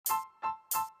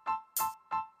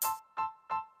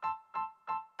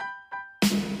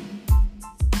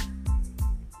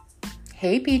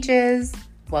Hey Peaches!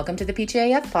 Welcome to the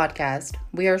Medicated AF podcast.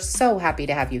 We are so happy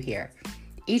to have you here.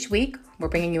 Each week, we're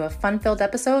bringing you a fun-filled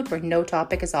episode where no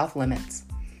topic is off limits.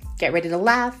 Get ready to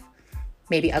laugh,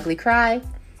 maybe ugly cry,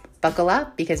 buckle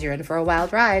up because you're in for a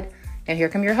wild ride. And here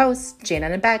come your hosts, Jana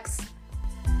and Bex.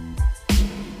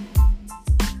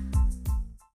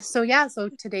 So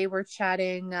today we're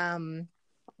chatting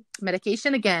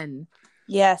medication again.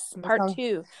 Yes, part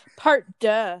two. Part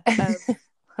duh. Let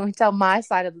me tell my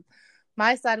side of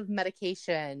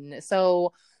medication.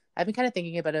 So I've been kind of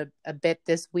thinking about it a bit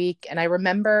this week. And I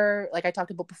remember, like I talked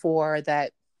about before,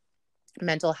 that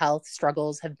mental health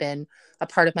struggles have been a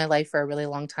part of my life for a really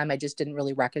long time. I just didn't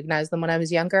really recognize them when I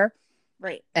was younger.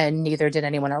 Right. And neither did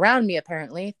anyone around me,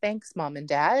 apparently. Thanks, Mom and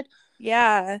Dad.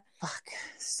 Yeah. Fuck.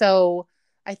 So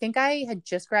I think I had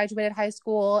just graduated high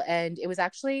school, and it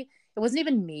wasn't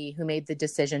even me who made the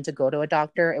decision to go to a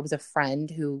doctor. It was a friend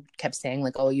who kept saying,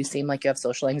 like, oh, you seem like you have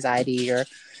social anxiety, or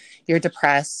you're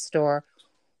depressed, or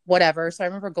whatever. So I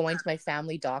remember going to my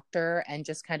family doctor and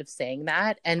just kind of saying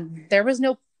that. And there was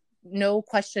no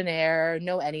questionnaire,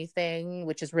 no anything,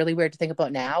 which is really weird to think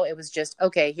about now. It was just,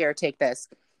 okay, here, take this.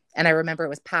 And I remember it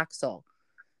was Paxil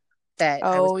that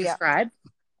I was prescribed.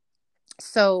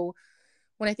 So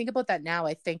when I think about that now,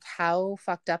 I think how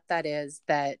fucked up that is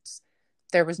that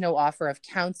there was no offer of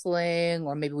counseling,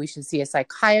 or maybe we should see a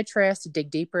psychiatrist to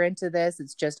dig deeper into this.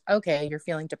 It's just, okay, you're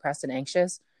feeling depressed and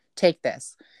anxious, take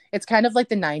this. It's kind of like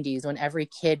the 90s when every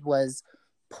kid was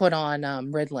put on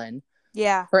Ritalin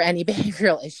for any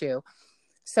behavioral issue.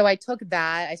 So I took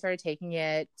that, I started taking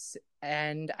it,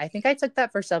 and I think I took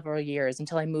that for several years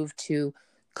until I moved to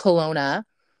Kelowna.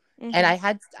 Mm-hmm.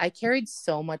 And I carried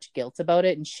so much guilt about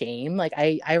it and shame. Like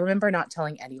I remember not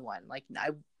telling anyone. Like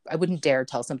I wouldn't dare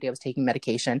tell somebody I was taking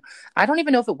medication. I don't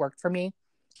even know if it worked for me.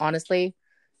 Honestly,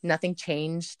 nothing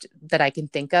changed that I can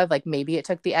think of. Like maybe it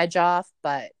took the edge off,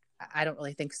 but I don't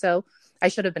really think so. I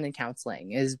should have been in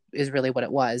counseling is really what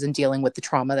it was, and dealing with the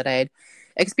trauma that I had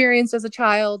experienced as a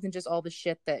child and just all the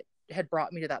shit that had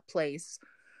brought me to that place.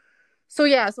 So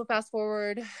fast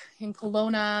forward in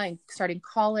Kelowna and starting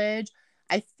college.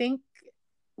 I think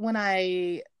when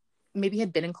I maybe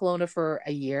had been in Kelowna for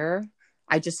a year,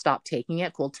 I just stopped taking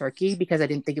it cold turkey because I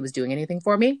didn't think it was doing anything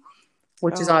for me,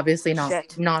 which is obviously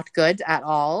not good at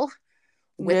all.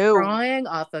 Withdrawing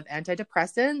off of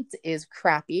antidepressants is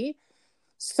crappy.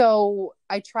 So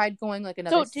I tried going like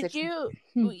another. So did you,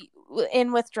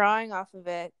 in withdrawing off of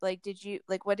it, like,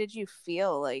 what did you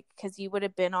feel like? Because you would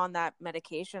have been on that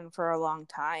medication for a long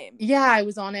time. Yeah, I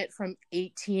was on it from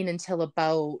 18 until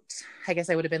about, I guess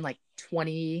I would have been like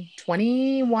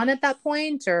 21 at that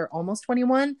point, or almost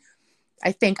 21.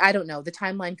 I think, I don't know. The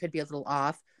timeline could be a little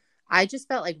off. I just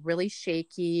felt like really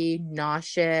shaky,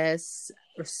 nauseous,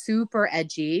 or super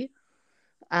edgy.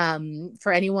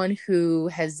 For anyone who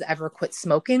has ever quit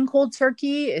smoking cold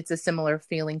turkey, it's a similar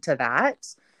feeling to that.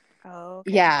 Oh,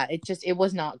 okay. Yeah, it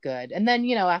was not good. And then,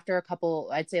 after a couple,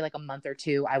 I'd say like a month or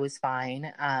two, I was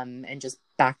fine, and just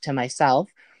back to myself.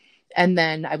 And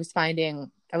then I was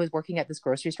working at this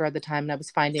grocery store at the time,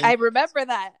 and I remember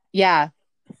that. Yeah.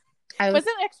 Was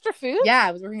it Extra Foods? Yeah,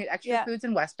 I was working at Extra Foods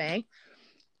in West Bank.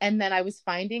 And then I was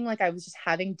finding like I was just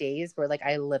having days where like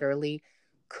I literally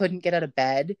couldn't get out of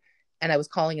bed, and I was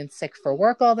calling in sick for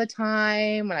work all the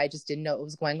time, and I just didn't know what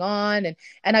was going on.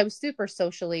 And I was super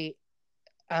socially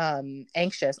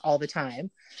anxious all the time.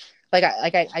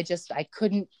 I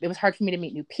couldn't, it was hard for me to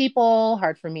meet new people,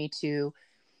 hard for me to,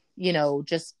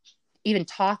 just even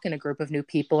talk in a group of new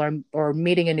people, or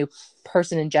meeting a new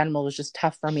person in general was just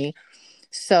tough for me.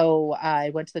 So I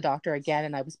went to the doctor again,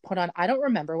 and I was put on, I don't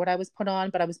remember what I was put on,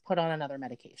 but I was put on another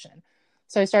medication.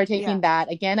 So I started taking that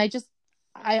again. I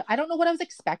don't know what I was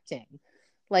expecting.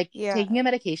 Taking a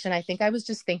medication, I think I was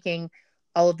just thinking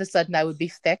all of a sudden I would be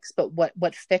fixed, but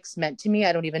what fixed meant to me,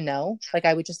 I don't even know. Like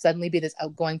I would just suddenly be this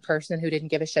outgoing person who didn't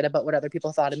give a shit about what other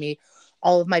people thought of me.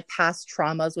 All of my past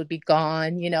traumas would be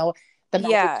gone, the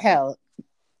magic pill.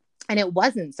 And it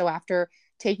wasn't. So after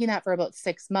taking that for about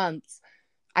 6 months,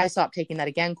 I stopped taking that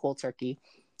again cold turkey.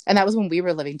 And that was when we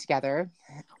were living together.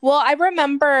 Well, I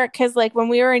remember because like when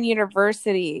we were in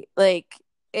university, like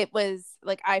it was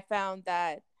like I found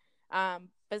that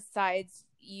besides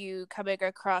you coming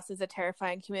across as a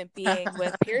terrifying human being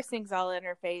with piercings all in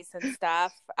her face and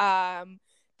stuff,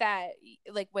 that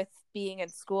like with being in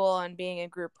school and being in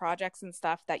group projects and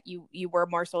stuff, that you were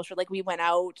more social. Like we went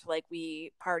out, like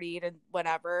we partied and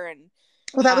whatever. And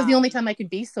well, that was the only time I could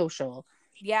be social.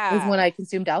 Yeah, was when I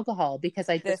consumed alcohol, because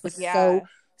I just was so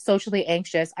socially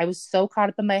anxious. I was so caught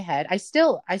up in my head. I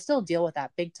still deal with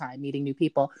that big time, meeting new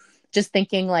people, just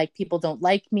thinking like people don't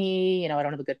like me, I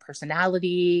don't have a good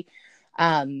personality.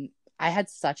 I had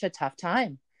such a tough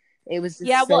time. It was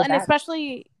Yeah, just well, so and bad.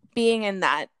 especially being in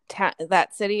that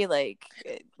city, like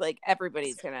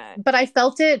everybody's gonna. But I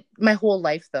felt it my whole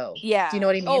life though. Do you Yeah. know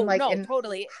what I mean? Oh Like no, in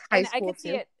totally. high And I school could see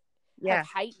too. it have Yeah.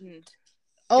 heightened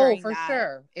Oh, during for that.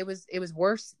 sure. It was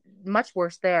worse, much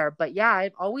worse there. But yeah,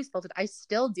 I've always felt it. I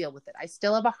still deal with it. I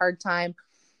still have a hard time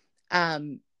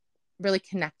um really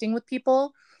connecting with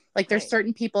people. Like there's Right.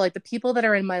 certain people, like the people that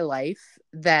are in my life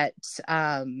that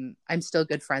I'm still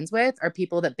good friends with are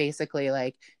people that basically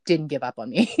like didn't give up on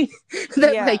me. That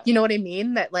like, Yeah. you know what I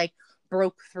mean? That like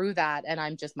broke through that and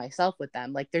I'm just myself with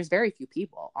them. Like there's very few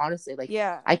people, honestly. Like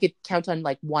Yeah. I could count on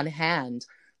like one hand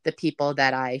the people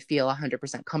that I feel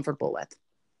 100% comfortable with.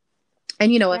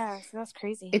 And Yeah. So that's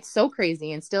crazy. it's so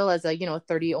crazy, and still as a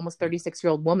 30 almost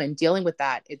 36-year-old woman dealing with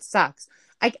that, it sucks.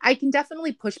 I can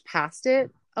definitely push past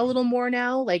it a little more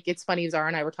now. Like it's funny, Zara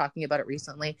and I were talking about it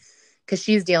recently because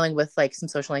she's dealing with like some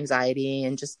social anxiety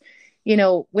and just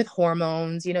with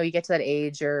hormones. You get to that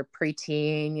age or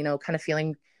preteen, kind of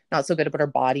feeling not so good about her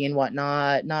body and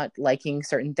whatnot, not liking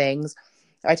certain things.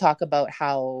 I talk about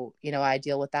how, I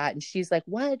deal with that. And she's like,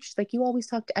 what? She's like, you always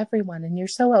talk to everyone and you're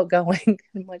so outgoing.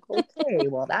 I'm like, okay,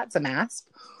 well, that's a mask.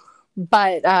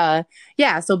 But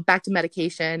yeah, so back to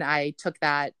medication. I took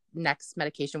that next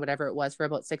medication, whatever it was, for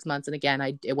about 6 months. And again,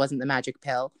 it wasn't the magic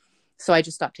pill. So I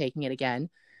just stopped taking it again.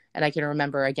 And I can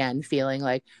remember again feeling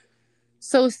like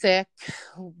so sick,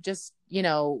 just,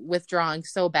 withdrawing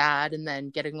so bad and then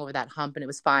getting over that hump and it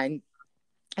was fine.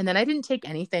 And then I didn't take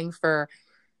anything for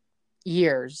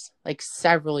years, like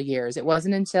several years. It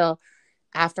wasn't until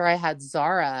after I had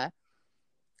Zara,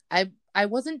 I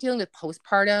wasn't dealing with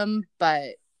postpartum,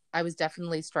 but I was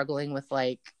definitely struggling with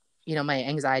like, my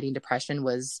anxiety and depression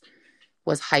was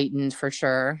heightened for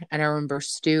sure. And I remember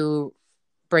Stu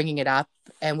bringing it up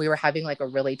and we were having like a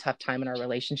really tough time in our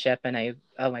relationship and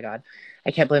oh my god,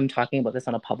 I can't believe I'm talking about this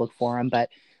on a public forum, but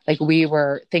like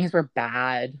things were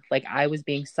bad. Like I was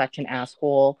being such an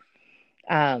asshole.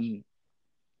 um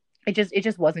it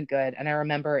just wasn't good. And I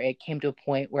remember it came to a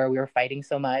point where we were fighting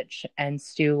so much and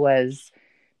Stu was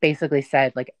basically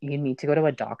said like, you need to go to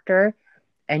a doctor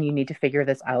and you need to figure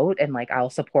this out and like I'll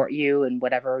support you and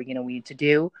whatever we need to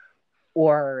do,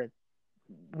 or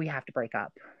we have to break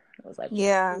up. I was like,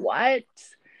 Yeah. what?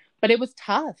 But it was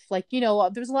tough. Like, there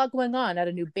was a lot going on. I had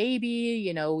a new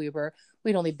baby,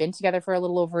 we'd only been together for a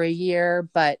little over a year,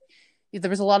 but there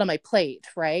was a lot on my plate,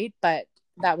 right? But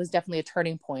that was definitely a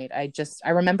turning point. I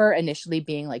remember initially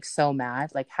being like so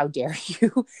mad, like, how dare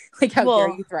you? Like, how dare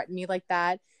Well, you threaten me like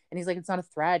that? And he's like, it's not a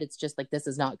threat. It's just like, this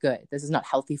is not good. This is not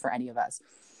healthy for any of us.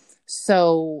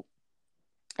 So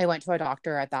I went to a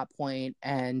doctor at that point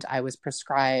and I was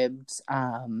prescribed,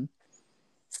 what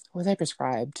was I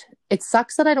prescribed? It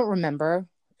sucks that I don't remember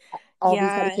all these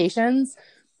yeah. medications,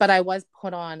 but I was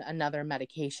put on another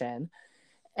medication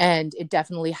and it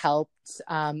definitely helped.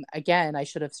 Again, I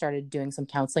should have started doing some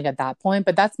counseling at that point,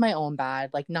 but that's my own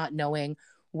bad, like not knowing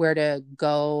where to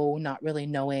go, not really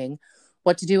knowing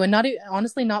what to do, and not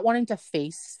honestly not wanting to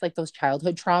face like those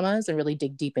childhood traumas and really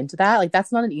dig deep into that. Like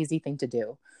that's not an easy thing to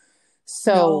do.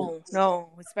 So No,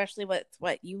 especially what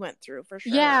you went through for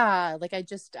sure. yeah, like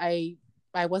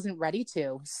I wasn't ready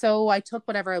to. So I took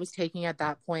whatever I was taking at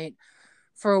that point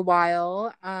for a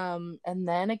while. And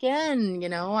then again,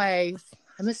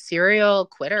 I'm a serial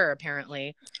quitter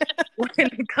apparently when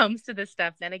it comes to this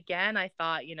stuff. Then again, I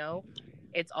thought,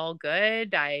 it's all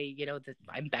good.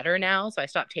 I'm better now, so I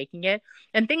stopped taking it,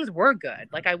 and things were good.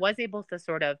 Like I was able to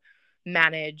sort of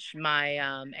manage my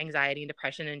anxiety and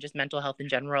depression and just mental health in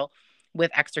general with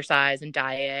exercise and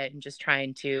diet and just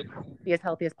trying to be as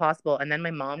healthy as possible. And then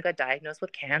my mom got diagnosed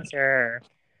with cancer.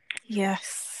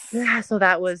 Yes. Yeah, so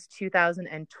that was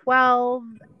 2012,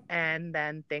 and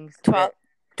then things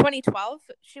 2012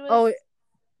 she was. oh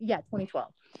yeah,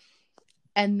 2012.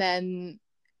 And then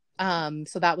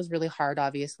so that was really hard,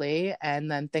 obviously. And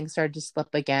then things started to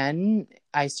slip again.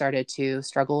 I started to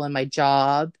struggle in my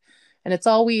job. And it's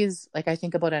always like, I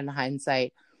think about it in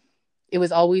hindsight, it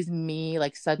was always me.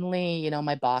 Like, suddenly,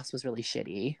 my boss was really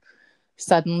shitty.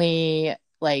 Suddenly,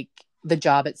 like, the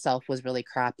job itself was really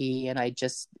crappy. And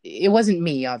it wasn't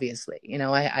me, obviously.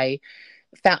 I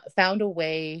found a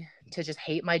way to just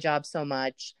hate my job so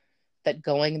much that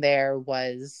going there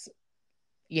was,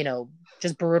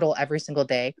 just brutal every single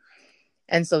day.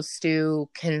 And so Stu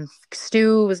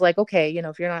was like, okay,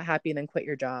 if you're not happy, then quit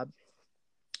your job.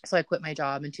 So I quit my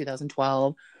job in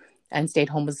 2012 and stayed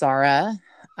home with Zara.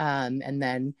 And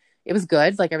then it was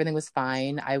good. Like everything was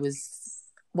fine.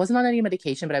 Wasn't on any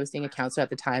medication, but I was seeing a counselor at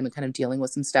the time and kind of dealing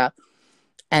with some stuff.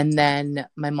 And then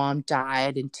my mom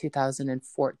died in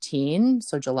 2014,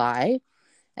 so July.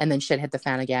 And then shit hit the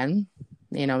fan again,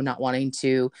 not wanting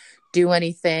to do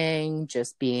anything,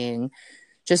 just being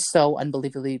just so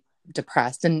unbelievably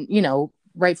depressed. And,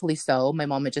 rightfully so. My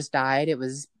mom had just died. It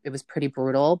was pretty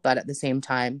brutal, but at the same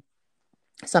time,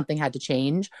 something had to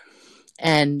change.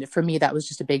 And for me, that was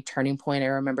just a big turning point. I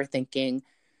remember thinking,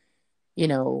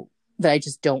 that I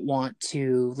just don't want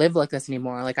to live like this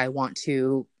anymore. Like, I want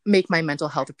to make my mental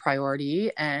health a priority.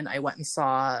 And I went and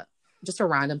saw just a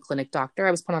random clinic doctor.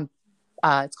 I was put on,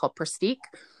 it's called Prestique,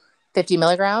 50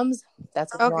 milligrams.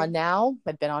 That's what I'm on now.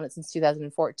 I've been on it since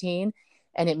 2014,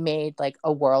 and it made like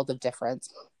a world of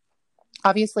difference.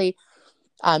 Obviously,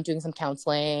 doing some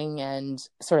counseling and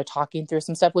sort of talking through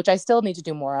some stuff, which I still need to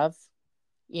do more of.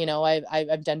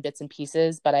 I've done bits and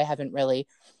pieces, but I haven't really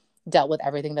dealt with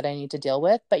everything that I need to deal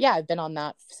with. But yeah, I've been on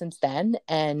that since then,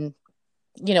 and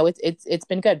it's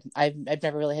been good. I've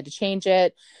never really had to change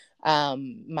it.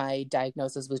 My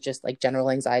diagnosis was just like general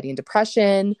anxiety and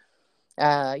depression.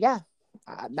 Yeah,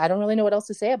 I don't really know what else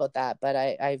to say about that, but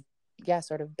I've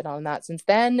sort of been on that since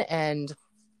then, and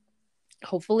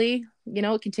hopefully,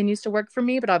 it continues to work for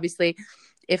me. But obviously,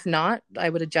 if not, I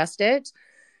would adjust it.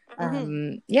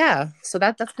 So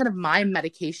that's kind of my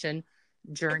medication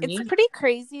journey. It's pretty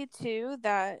crazy too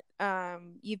that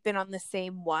you've been on the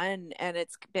same one and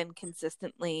it's been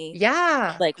consistently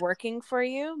like working for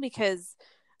you, because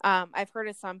I've heard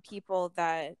of some people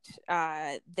that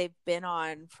they've been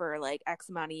on for like X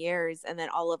amount of years, and then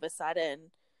all of a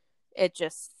sudden it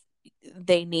just,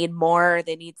 they need more,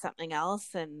 they need something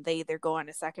else, and they either go on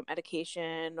a second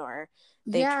medication or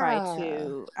they try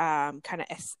to kind of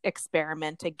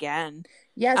experiment again.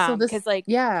 So this,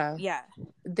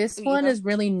 this one is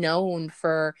really known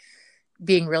for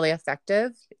being really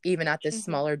effective, even at this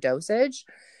smaller dosage.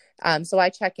 So I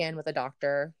check in with a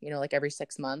doctor, like every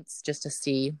 6 months, just to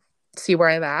see where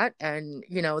I'm at. And,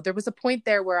 there was a point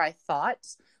there where I thought,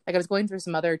 like, I was going through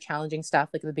some other challenging stuff,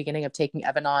 like at the beginning of taking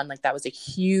Evanon, like that was a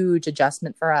huge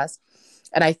adjustment for us.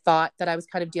 And I thought that I was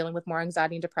kind of dealing with more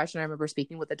anxiety and depression. I remember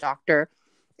speaking with a doctor,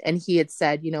 and he had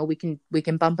said, we can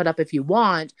bump it up if you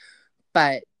want,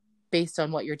 but based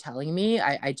on what you're telling me,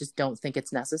 I just don't think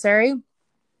it's necessary.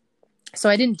 So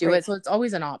I didn't do it. So it's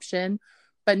always an option.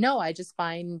 But no, I just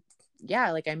find,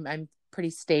 like I'm pretty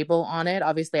stable on it.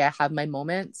 Obviously, I have my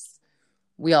moments.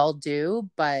 We all do,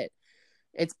 but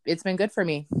it's been good for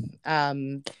me.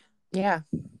 So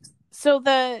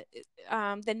the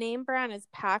name brand is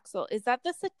Paxil. Is that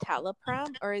the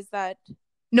citalopram, or is that?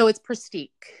 No, it's Prestique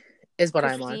is what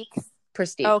I'm on.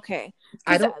 Prestique. Okay.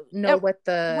 I don't know what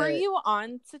the. Were you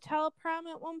on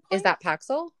citalopram at one point? Is that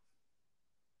Paxil?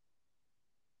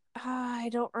 I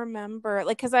don't remember.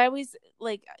 Like, because I always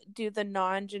like do the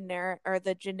non-generic or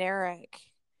the generic,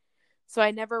 so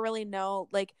I never really know.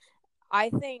 Like, I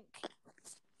think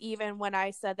even when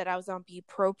I said that I was on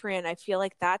bupropion, I feel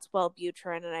like that's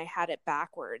Wellbutrin, and I had it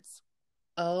backwards.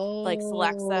 Oh, like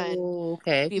Celexa and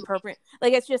bupropion.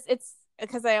 Like, it's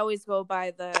because I always go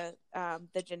by the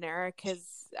generic,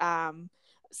 because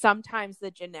sometimes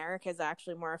the generic is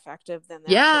actually more effective than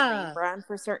the actual name brand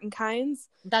for certain kinds.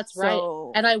 That's right.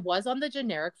 And I was on the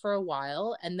generic for a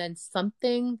while, and then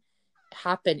something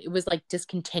happened. It was like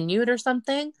discontinued or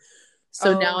something.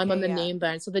 So now I'm on the name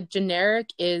brand. So the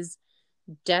generic is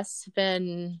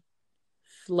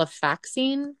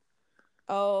desvenlafaxine.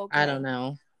 I don't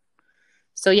know.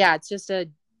 So it's just a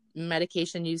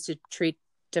medication used to treat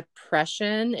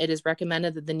depression. It is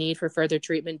recommended that the need for further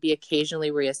treatment be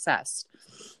occasionally reassessed.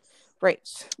 Right.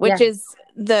 Which is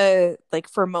the, like,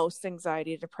 for most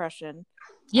anxiety, depression.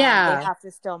 They have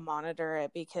to still monitor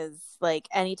it, because like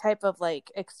any type of like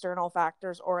external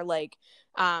factors or like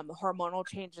hormonal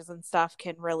changes and stuff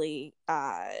can really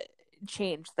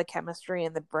change the chemistry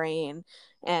in the brain.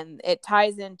 And it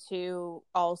ties into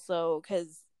also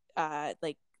because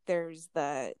like there's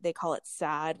they call it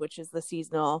SAD, which is the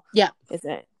seasonal is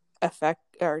it affect,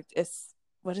 or is,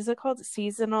 what is it called,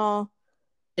 seasonal,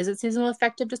 is it seasonal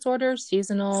affective disorder,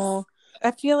 seasonal,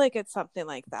 I feel like it's something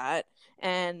like that.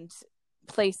 And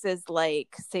places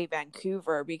like, say,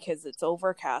 Vancouver, because it's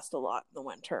overcast a lot in the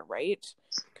winter, right,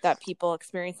 that people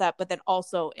experience that. But then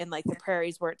also in like the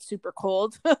prairies where it's super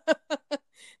cold,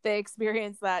 they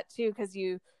experience that too, because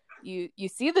you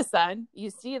see the sun, you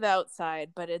see the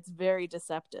outside, but it's very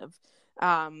deceptive.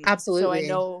 Absolutely.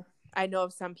 So I know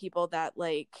of some people that,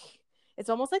 like, it's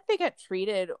almost like they get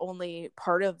treated only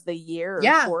part of the year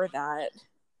for that.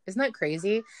 Isn't that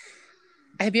crazy?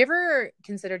 Have you ever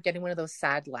considered getting one of those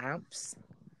SAD lamps?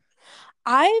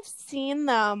 I've seen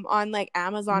them on like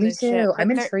Amazon. Me too. Shit,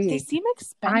 I'm intrigued. They seem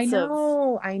expensive.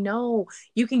 I know.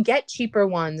 You can get cheaper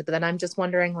ones, but then I'm just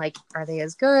wondering, like, are they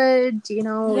as good?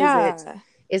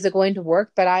 is it going to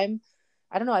work? But I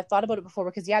don't know. I've thought about it before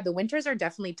because yeah, the winters are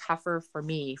definitely tougher for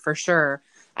me for sure.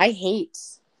 I hate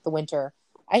the winter.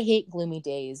 I hate gloomy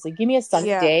days. Like give me a sunny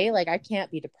Yeah. day. Like I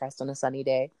can't be depressed on a sunny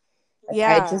day. Like, I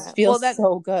Yeah. just feel Well, that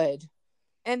so good.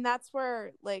 and that's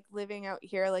where like living out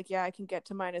here, like yeah, I can get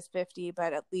to -50,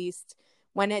 but at least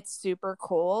when it's super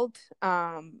cold,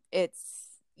 it's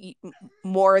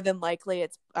more than likely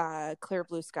it's clear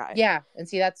blue sky. Yeah, and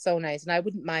see that's so nice. And I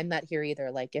wouldn't mind that here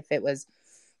either. Like if it was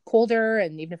colder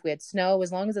and even if we had snow,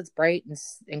 as long as it's bright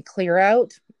and clear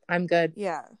out, I'm good.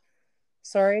 Yeah.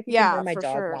 Sorry if you can hear Yeah, my for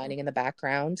dog sure. whining in the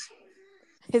background.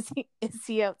 Is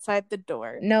he outside the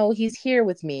door? No, he's here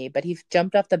with me, but he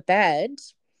jumped off the bed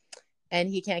and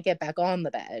he can't get back on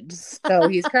the bed. So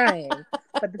he's crying.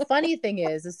 But the funny thing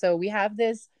is so we have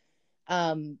this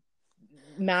um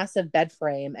massive bed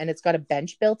frame and it's got a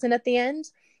bench built in at the end.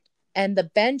 And the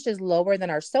bench is lower than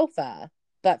our sofa.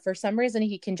 But for some reason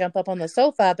he can jump up on the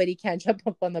sofa, but he can't jump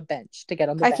up on the bench to get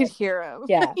on the I could bed. hear him.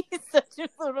 Yeah. He's such a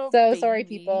little So sorry,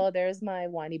 baby. people. There's my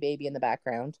whiny baby in the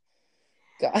background.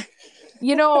 God.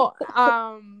 You know,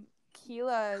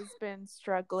 Keela has been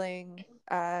struggling.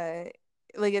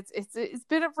 Like it's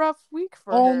been a rough week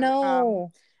for Oh her.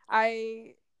 no.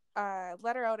 I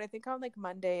let her out, I think on like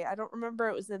Monday. I don't remember,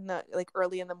 it was in the like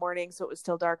early in the morning, so it was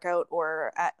still dark out,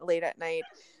 or late at night.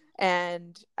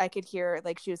 And I could hear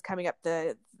like she was coming up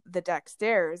the deck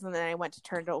stairs, and then I went to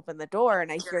turn to open the door,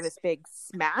 and I hear this big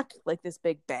smack, like this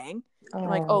big bang. I'm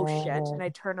like, oh shit. And I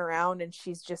turn around and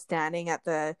she's just standing at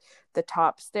the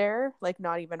top stair, like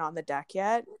not even on the deck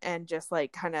yet, and just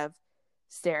like kind of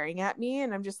staring at me.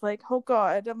 And I'm just like, oh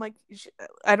god. I'm like,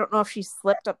 I don't know if she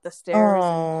slipped up the stairs and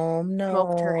Oh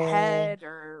smoked her no. head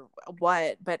or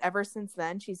what, but ever since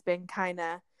then she's been kind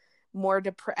of more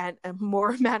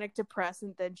manic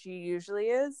depressant than she usually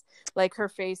is. Like her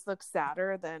face looks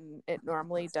sadder than it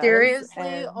normally does.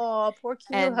 Seriously? Oh, poor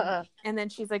And Keela. and then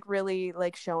she's like really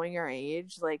like showing her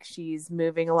age. Like she's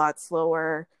moving a lot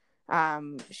slower.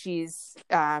 She's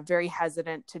very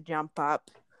hesitant to jump up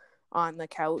on the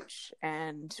couch,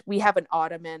 and we have an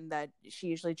ottoman that she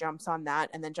usually jumps on that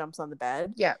and then jumps on the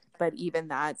bed. Yeah. But even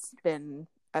that's been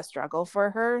a struggle for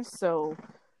her. So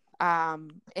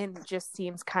and just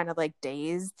seems kind of like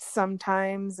dazed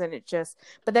sometimes, and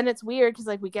but then it's weird because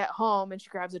like we get home and she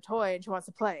grabs a toy and she wants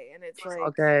to play, and it's Oh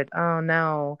like, good. Oh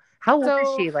no. How old is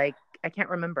so she? Like I can't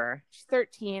remember. she's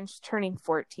 13, she's turning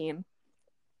 14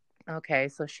 Okay,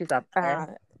 so she's up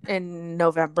there. in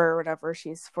November or whatever.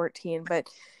 She's 14. But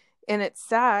and it's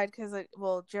sad because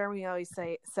Jeremy always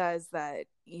says that,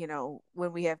 you know,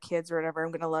 when we have kids or whatever,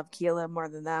 I'm gonna love Keela more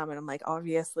than them, and I'm like,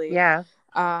 obviously. Yeah.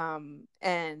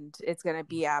 And it's gonna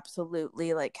be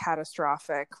absolutely like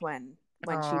catastrophic when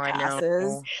Oh, she I know.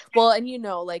 passes. Well, and you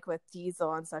know, like with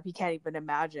Diesel and stuff, you can't even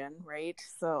imagine, right?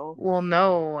 So Well,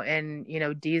 no, and you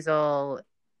know, Diesel,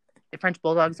 French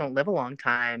bulldogs don't live a long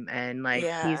time, and like he's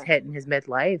yeah. hitting his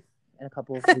midlife in a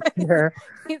couple of weeks here.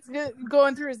 He's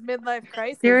going through his midlife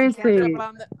crisis. He can't Seriously,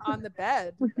 jump on the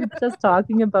bed. we were just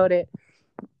talking about it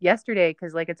yesterday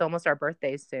because like it's almost our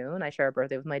birthday soon. I share a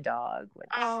birthday with my dog. Which,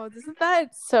 Oh, isn't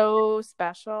that so oh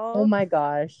special? my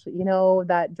gosh, you know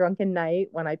that drunken night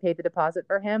when I paid the deposit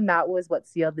for him, that was what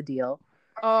sealed the deal.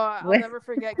 Oh, I'll With never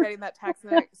forget getting that text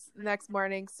next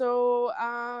morning. So,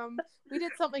 we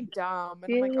did something dumb,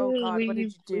 and I'm like, oh God, what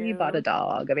did you we bought a do?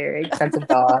 dog, a very expensive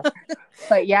dog.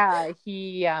 But yeah,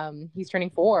 he's turning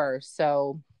 4,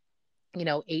 so you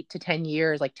know, 8 to 10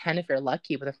 years, like 10 if you're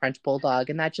lucky with a French bulldog.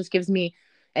 And that just gives me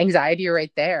anxiety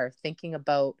right there, thinking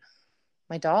about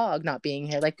my dog not being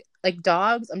here. Like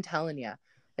dogs, I'm telling you,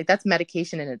 like that's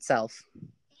medication in itself.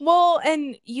 Well,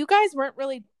 and you guys weren't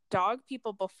really dog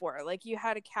people before. Like you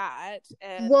had a cat,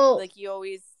 and Well, like you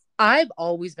always, I've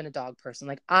always been a dog person.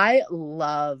 Like I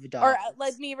love or dogs.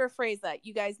 let me rephrase that.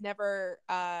 You guys never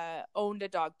owned a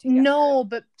dog together. No,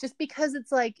 but just because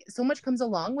it's like so much comes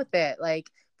along with it, like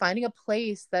finding a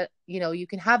place that, you know, you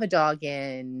can have a dog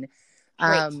in.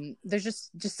 Right. There's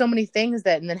just so many things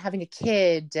that, and then having a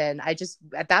kid, and I just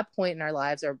at that point in our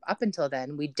lives, or up until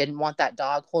then, we didn't want that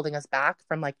dog holding us back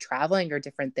from like traveling or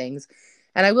different things.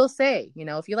 And I will say, you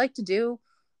know, if you like to do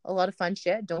a lot of fun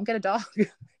shit, don't get a dog.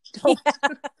 Don't,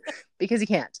 because you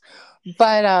can't.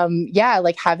 But yeah,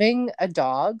 like having a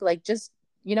dog, like just,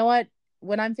 you know what,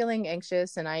 when I'm feeling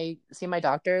anxious and I see my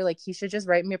doctor, like he should just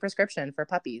write me a prescription for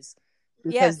puppies,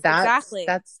 because Yes, exactly.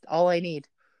 that's all I need.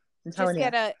 I'm Just telling you.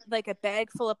 get a bag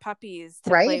full of puppies to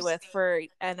play Right? with for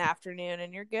an afternoon,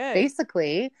 and you're good.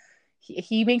 Basically,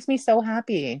 he makes me so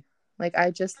happy. Like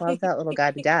I just love that little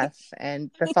guy to death, and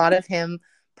the thought of him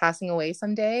passing away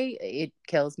someday, it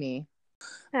kills me.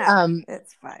 Yeah,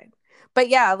 it's fine. But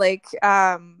yeah, like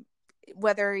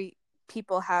whether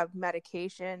people have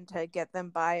medication to get them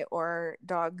by or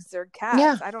dogs or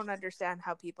Yeah. cats. I don't understand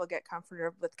how people get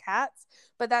comfortable with cats,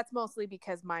 but that's mostly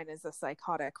because mine is a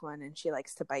psychotic one and she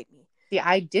likes to bite me. See,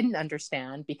 I didn't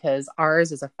understand because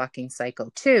ours is a fucking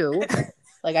psycho too.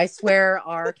 Like, I swear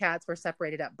our cats were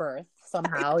separated at birth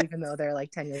somehow, even though they're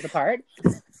like 10 years apart.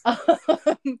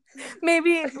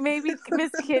 Maybe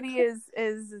Miss Kitty is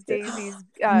Daisy's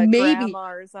Maybe. grandma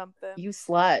or something. You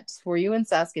slut. Were you in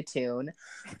Saskatoon?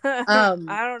 I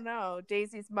don't know.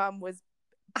 Daisy's mom was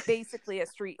basically a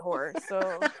street whore,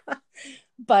 so.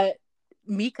 But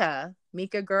Mika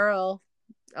girl,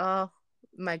 oh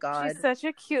my God. She's such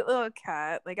a cute little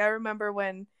cat. Like, I remember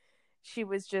when she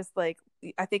was just like,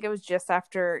 I think it was just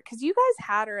after, because you guys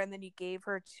had her and then you gave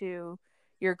her to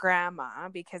your grandma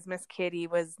because Miss Kitty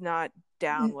was not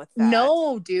down with that.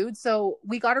 No, dude. So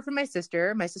we got her from my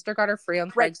sister. My sister got her free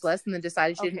on Craigslist and then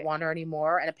decided she didn't want her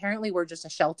anymore. And apparently we're just a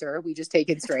shelter. We just take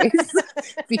in strays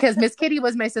because Miss Kitty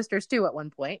was my sister's too at one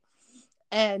point.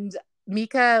 And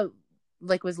Mika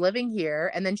like was living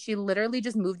here, and then she literally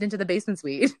just moved into the basement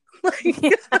suite.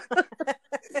 Like,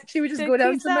 she would just go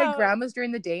down to my grandma's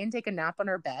during the day and take a nap on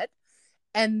her bed.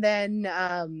 And then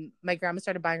my grandma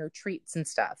started buying her treats and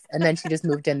stuff. And then she just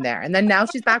moved in there. And then now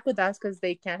she's back with us because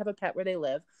they can't have a pet where they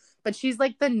live. But she's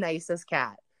like the nicest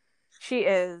cat. She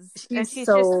is. She's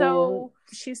so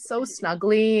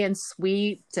snuggly and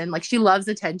sweet. And like, she loves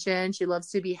attention. She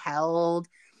loves to be held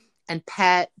and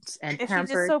pet and pampered.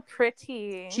 She's just so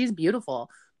pretty. She's beautiful.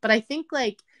 But I think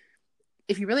like,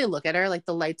 if you really look at her, like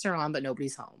the lights are on, but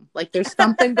nobody's home. Like there's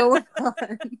something going on.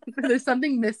 There's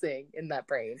something missing in that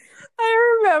brain.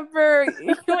 I remember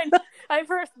when I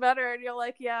first met her and you're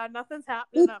like, yeah, nothing's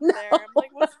happening up there. I'm like,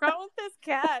 what's wrong with this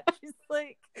cat? She's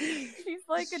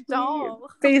like a doll.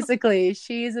 Basically,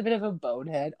 she's a bit of a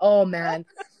bonehead. Oh man.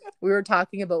 We were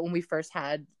talking about when we first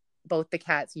had both the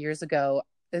cats years ago.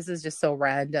 This is just so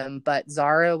random, but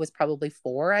Zara was probably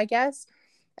 4, I guess.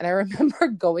 And I remember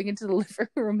going into the living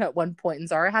room at one point, and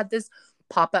Zara had this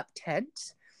pop-up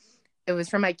tent. It was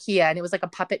from IKEA, and it was like a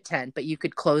puppet tent, but you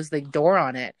could close the door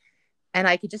on it. And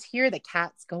I could just hear the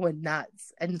cats going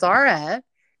nuts. And Zara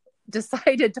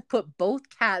decided to put both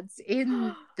cats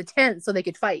in the tent so they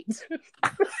could fight.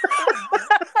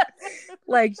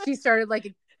 Like, she started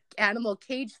like animal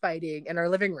cage fighting in our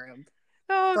living room.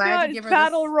 Oh, so God, it's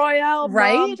Battle Royale,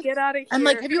 right? Mom, get out of here. I'm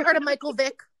like, have you heard of Michael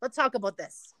Vick? Let's talk about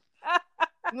this.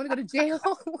 You want to go to jail?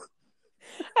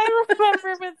 I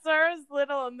remember when Zara's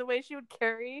little and the way she would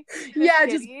carry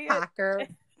just pack her.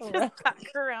 Pack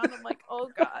her around. I'm like, oh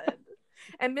God.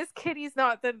 And Miss Kitty's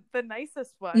not the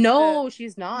nicest one. No,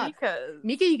 she's not.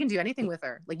 Mika, you can do anything with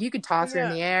her. Like, you could toss her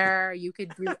in the air. You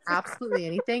could do absolutely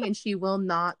anything, and she will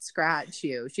not scratch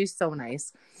you. She's so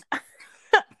nice.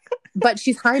 But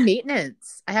she's high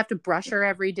maintenance. I have to brush her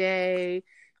every day.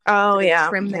 Oh, yeah.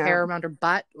 Trim the hair around her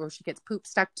butt, or she gets poop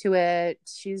stuck to it.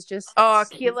 She's just... Oh,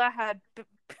 Keela had...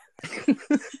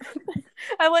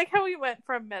 I like how we went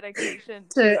from medication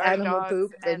to animal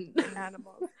poop and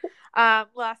animals.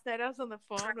 Last night I was on the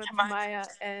phone with Maya,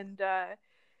 and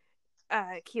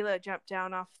Keela jumped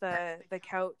down off the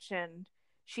couch, and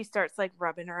she starts like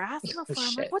rubbing her ass on the floor.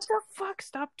 I'm like, what the fuck?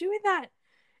 Stop doing that.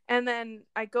 And then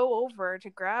I go over to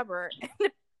grab her, and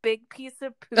a big piece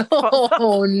of poop falls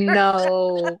Oh,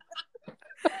 no. And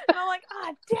I'm like,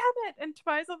 damn it. And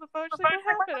Tobias on the phone, she's like,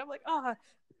 what happened? I'm like,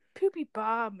 poopy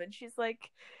bomb. And she's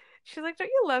like, don't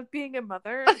you love being a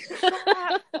mother?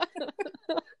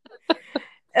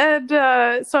 And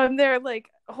so I'm there like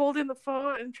holding the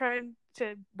phone and trying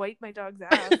to wipe my dog's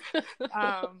ass.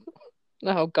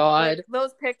 Oh God. Like,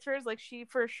 those pictures, like she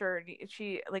for sure,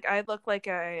 like I look like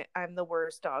I'm the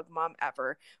worst dog mom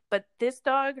ever. But this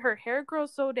dog, her hair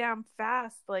grows so damn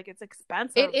fast. Like, it's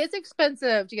expensive. It is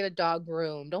expensive to get a dog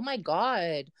groomed. Oh my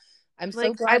God. I'm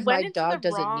so glad my dog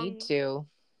doesn't need to.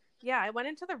 Yeah, I went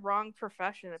into the wrong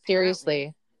profession. Apparently.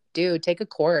 Seriously. Dude, take a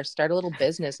course. Start a little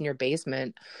business in your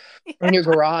basement. In your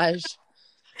garage.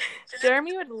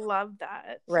 Jeremy would love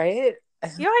that. Right?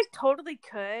 You know, I totally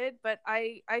could, but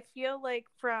I feel like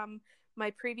from my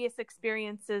previous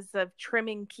experiences of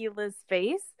trimming Keela's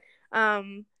face,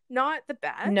 not the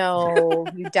best. No,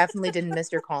 you definitely didn't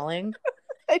miss your calling.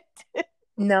 I did.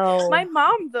 No. My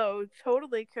mom, though,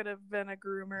 totally could have been a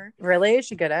groomer. Really? Is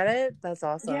she good at it? That's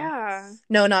awesome. Yeah.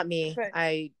 No, not me. But...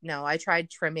 I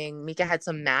tried trimming. Mika had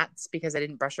some mats because I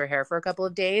didn't brush her hair for a couple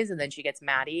of days, and then she gets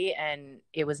matty, and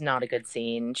it was not a good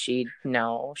scene. She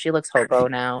looks hobo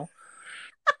now.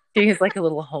 She's like a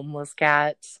little homeless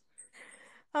cat.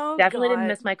 Oh, definitely God. Didn't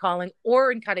miss my calling or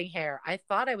in cutting hair. I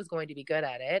thought I was going to be good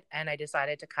at it, and I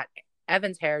decided to cut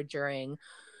Evan's hair during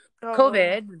Oh,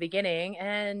 COVID, the beginning,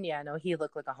 and yeah, no, he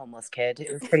looked like a homeless kid.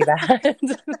 It was pretty bad.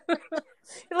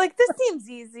 you're like, this seems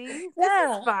easy. This is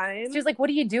Yeah. fine. She was like, "What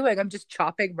are you doing?" I'm just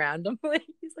chopping randomly.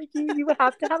 He's like, "You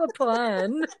have to have a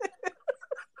plan."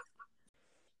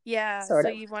 Yeah, Sort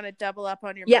so of. you want to double up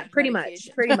on your Yeah, pretty much.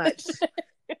 medication. Pretty much.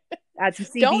 Add some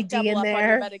Don't CBD double in up on your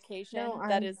there. medication. No,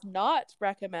 That is not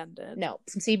recommended. no,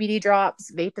 some CBD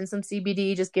drops, vaping some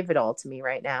CBD. Just give it all to me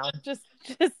right now. Just,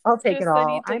 I'll take it I all.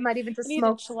 need I to, might even just I need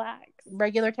to smoke chillax.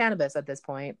 regular cannabis at this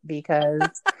point because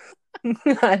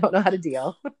I don't know how to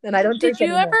deal, and I don't Did drink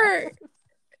you anymore. ever?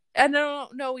 I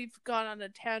don't know. We've gone on a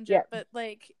tangent, Yep. but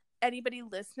like anybody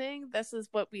listening, this is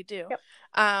what we do.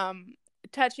 Yep.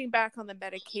 Touching back on the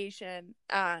medication,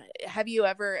 have you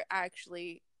ever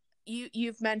actually?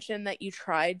 You've mentioned that you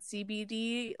tried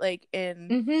CBD, like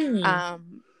in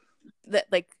that,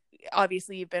 like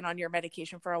obviously you've been on your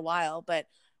medication for a while, but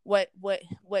what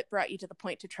brought you to the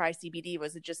point to try CBD?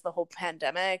 Was it just the whole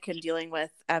pandemic and dealing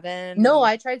with Evan? No,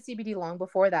 I tried CBD long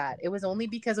before that. It was only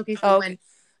because when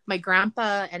my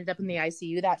grandpa ended up in the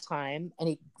ICU that time and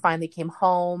he finally came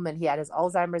home and he had his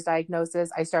Alzheimer's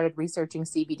diagnosis, I started researching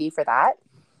CBD for that.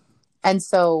 And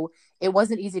so it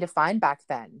wasn't easy to find back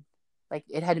then. Like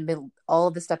all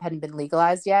of this stuff hadn't been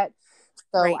legalized yet.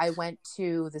 So right. I went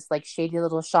to this like shady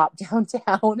little shop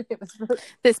downtown. It was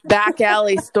this back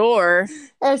alley store.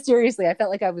 Seriously, I felt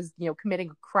like I was, committing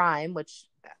a crime, which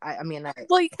I mean,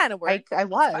 well, you kind of were. I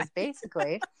was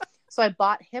basically. So I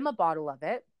bought him a bottle of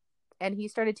it and he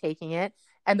started taking it.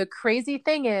 And the crazy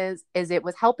thing is it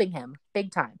was helping him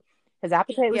big time. His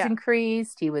appetite was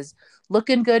increased. He was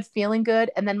looking good, feeling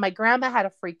good. And then my grandma had a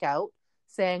freak out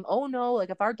saying, "Oh no, like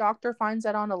if our doctor finds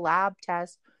that on a lab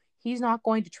test, he's not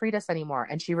going to treat us anymore."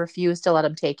 And she refused to let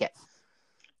him take it.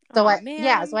 So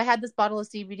so I had this bottle of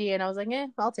CBD and I was like,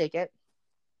 I'll take it.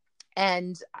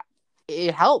 And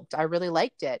it helped. I really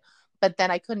liked it. But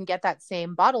then I couldn't get that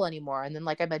same bottle anymore. And then,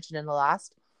 like I mentioned in the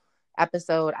last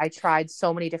episode, I tried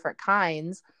so many different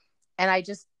kinds and I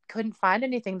just couldn't find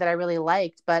anything that I really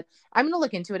liked. But I'm going to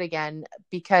look into it again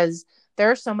because there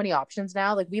are so many options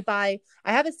now. Like I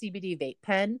have a CBD vape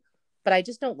pen, but I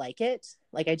just don't like it.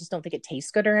 Like, I just don't think it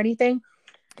tastes good or anything.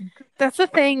 That's the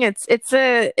thing. It's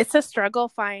a struggle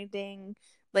finding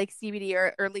like CBD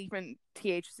or even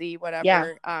THC,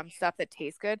 whatever, stuff that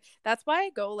tastes good. That's why I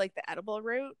go like the edible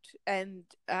route. And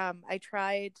I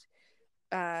tried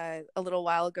a little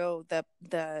while ago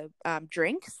the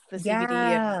drinks, the CBD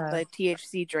and the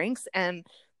THC drinks, and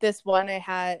this one I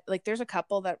had, like, there's a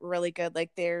couple that were really good.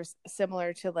 Like there's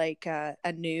similar to like a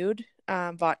nude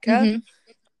vodka,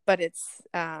 but it's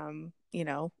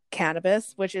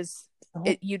cannabis, which is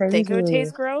you'd think it would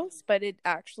taste gross, but it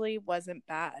actually wasn't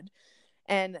bad.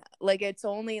 And like it's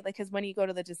only like, because when you go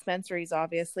to the dispensaries,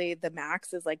 obviously the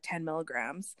max is like 10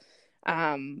 milligrams.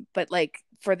 But like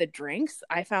for the drinks,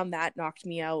 I found that knocked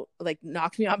me on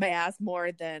my ass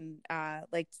more than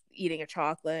like eating a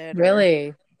chocolate.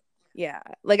 Really? Yeah.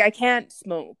 Like I can't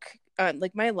smoke.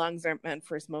 Like my lungs aren't meant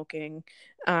for smoking.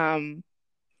 I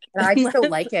just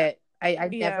don't like it. I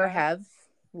never have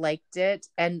liked it.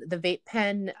 And the vape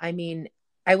pen, I mean,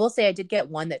 I will say I did get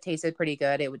one that tasted pretty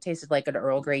good. It tasted like an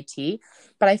Earl Grey tea,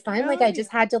 but I find I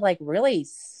just had to like really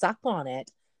suck on it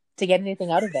to get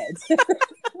anything out of it.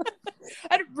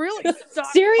 I'd really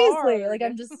suck seriously hard. Like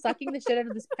I'm just sucking the shit out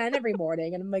of this pen every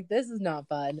morning and I'm like, this is not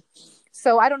fun.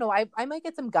 So I don't know, I might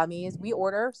get some gummies. We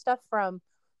order stuff from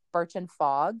Birch and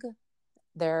Fog.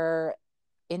 They're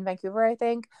in Vancouver, I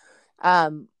think.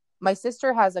 My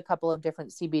sister has a couple of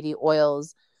different CBD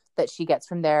oils that she gets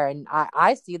from there, and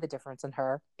I see the difference in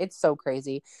her. It's so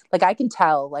crazy. Like I can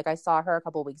tell. Like I saw her a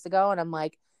couple of weeks ago and I'm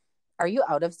like, are you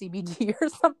out of CBD or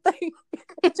something?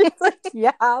 She's like,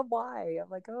 yeah, why? I'm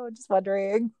like, oh, just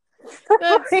wondering.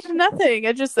 That's nothing.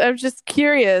 I'm just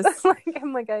curious.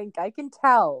 I'm like, I can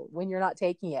tell when you're not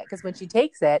taking it, because when she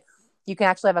takes it, you can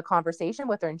actually have a conversation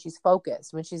with her and she's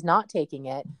focused. When she's not taking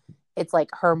it, it's like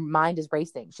her mind is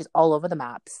racing. She's all over the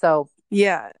map. So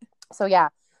yeah,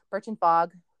 Birch and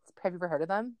Fog. Have you ever heard of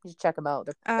them? You should check them out.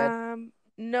 They're good.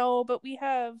 No, but you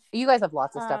guys have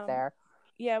lots of stuff there.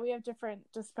 Yeah, we have different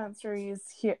dispensaries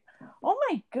here. Oh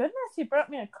my goodness, you brought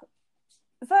me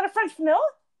is that a French vanilla?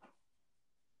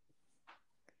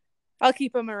 I'll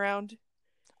keep him around.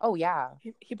 Oh yeah.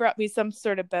 He brought me some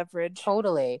sort of beverage.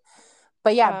 Totally.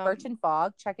 But yeah, Birch and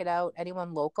Fog, check it out.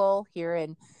 Anyone local here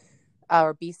in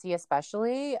or BC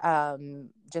especially.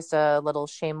 Just a little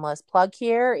shameless plug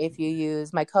here. If you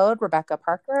use my code Rebecca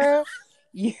Parker,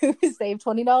 you save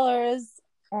 $20.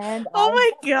 And oh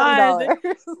my god,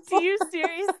 do you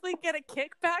seriously get a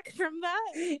kickback from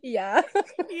that? Yeah.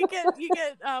 you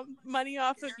get money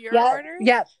off of your order?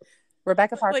 Yep.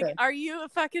 Rebecca Like, Parker. are you a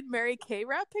fucking Mary Kay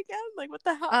rep again? Like, what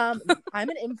the hell? I'm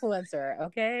an influencer,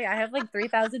 okay? I have like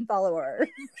 3,000 followers.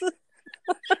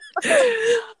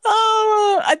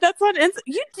 Oh, that's on Insta.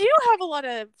 You do have a lot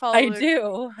of I followers.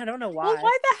 do. I don't know why. Well,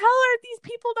 why the hell are these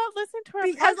people not listening to our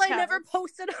Because podcast? I never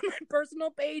posted on my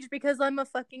personal page because I'm a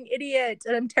fucking idiot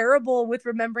and I'm terrible with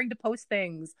remembering to post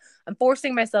things. I'm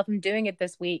forcing myself. I'm doing it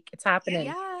this week. It's happening.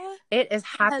 Yeah. It is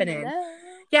happening. Hello.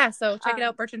 Yeah, so check it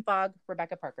out, Birch and Fog,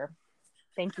 Rebecca Parker.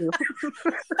 Thank you.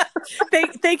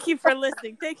 Thank you for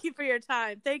listening. Thank you for your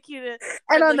time. Thank you to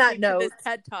and on that note, this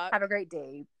TED Talk. Have a great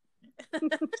day.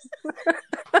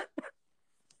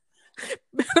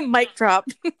 Mic drop.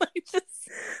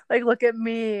 Like, look at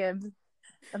me. I'm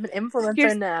an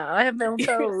influencer now. I have my own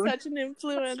phone. Such an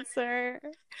influencer.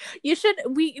 You should.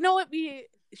 You know what? We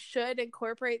should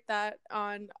incorporate that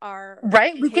on our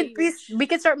right. Page. We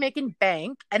could start making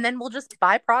bank, and then we'll just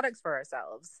buy products for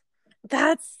ourselves.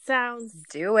 That sounds.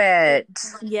 Do it.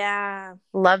 Yeah.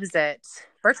 Loves it.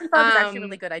 Birch and Fog is actually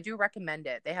really good. I do recommend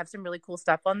it. They have some really cool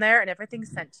stuff on there, and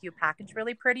everything's sent to you packaged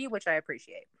really pretty, which I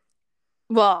appreciate.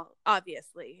 Well,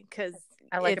 obviously, because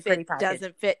like if it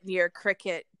doesn't fit your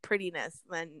Cricut prettiness,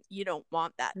 then you don't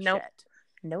want that shit.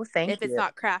 No, thank you. If it's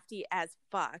not crafty as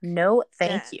fuck. No,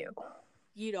 thank you.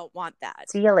 You don't want that.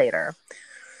 See you later.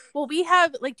 Well, we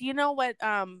have, like, do you know what,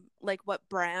 what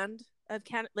brand of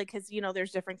because,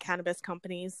 there's different cannabis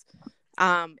companies.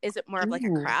 Is it more of like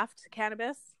a craft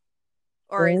cannabis?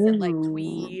 Or is it like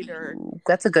weed or?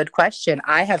 That's a good question.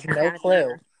 I have no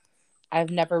clue. I've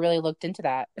never really looked into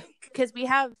that. Because we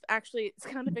have, actually, it's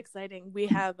kind of exciting. We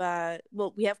have,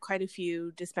 we have quite a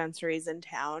few dispensaries in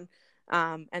town.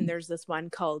 And there's this one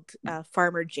called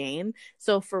Farmer Jane.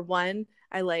 So for one,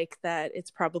 I like that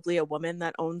it's probably a woman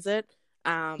that owns it.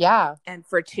 Yeah. And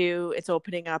for two, it's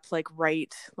opening up like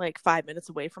 5 minutes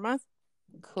away from us.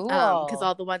 Cool. Because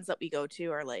all the ones that we go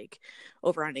to are like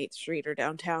over on 8th Street or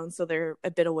downtown. So they're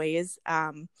a bit of ways.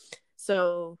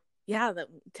 So yeah,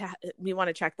 we want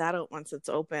to check that out once it's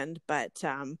opened. But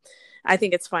I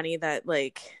think it's funny that,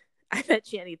 like, I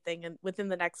bet you anything, and within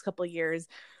the next couple of years,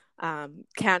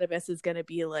 cannabis is going to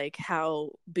be like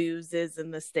how booze is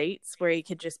in the States, where you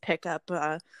could just pick up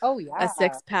a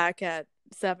 6-pack at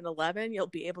 7-Eleven. You'll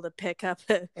be able to pick up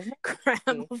a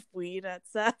gram of weed at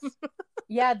 7.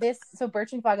 Yeah, so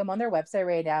Birch and Fog, I'm on their website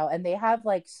right now, and they have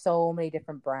like so many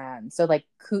different brands. So like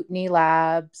Kootenai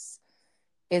Labs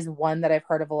is one that I've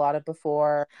heard of a lot of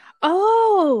before.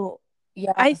 Oh,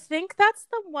 yeah. I think that's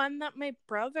the one that my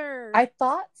brother. I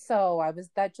thought so.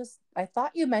 I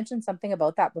thought you mentioned something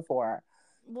about that before.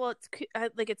 Well, it's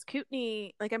Kootenai.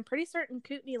 Like, I'm pretty certain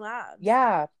Kootenai Labs.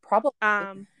 Yeah, probably.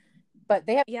 But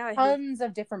they have tons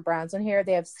of different brands on here.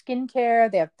 They have skincare.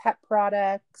 They have pet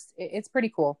products. It's pretty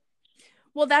cool.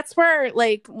 Well, that's where,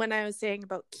 like, when I was saying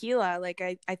about Keela, like,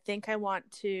 I think I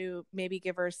want to maybe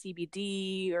give her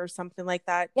CBD or something like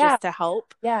that, just to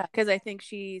help. Yeah. Because I think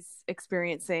she's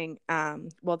experiencing, the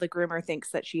groomer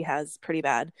thinks that she has pretty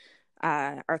bad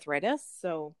arthritis.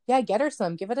 So yeah, get her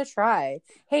some. Give it a try.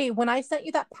 Hey, when I sent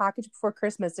you that package before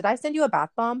Christmas, did I send you a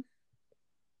bath bomb?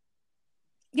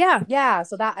 Yeah. Yeah,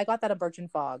 so I got that at Birch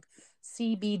and Fog.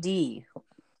 CBD.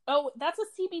 Oh, that's a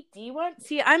CBD one?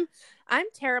 See, I'm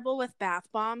terrible with bath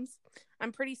bombs.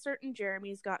 I'm pretty certain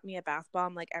Jeremy's got me a bath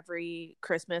bomb like every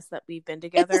Christmas that we've been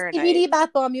together. It's a CBD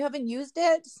bath bomb. You haven't used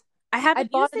it? I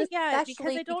haven't used it yet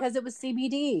because it was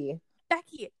CBD.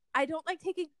 Becky, I don't like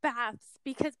taking baths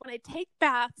because when I take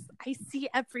baths, I see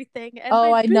everything. And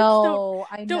my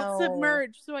boobs don't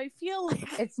submerge. So I feel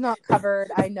like it's not covered.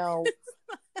 I know.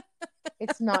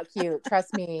 It's not cute.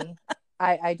 Trust me.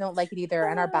 I don't like it either.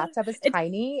 And our bathtub is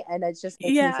tiny, and it just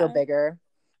makes me feel bigger.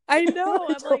 I know.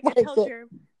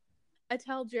 I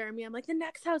tell Jeremy, I'm like, the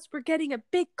next house, we're getting a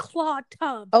big claw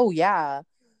tub. Oh, yeah.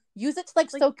 Use it to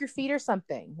soak your feet or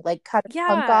something. Like cut a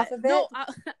chunk off of it. No,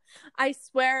 I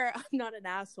swear I'm not an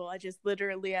asshole. I just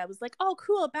literally, I was like, oh,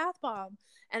 cool, a bath bomb.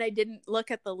 And I didn't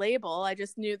look at the label. I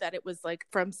just knew that it was like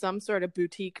from some sort of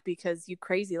boutique because you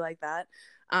crazy like that.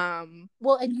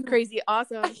 Well, and you crazy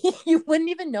awesome. You wouldn't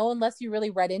even know unless you really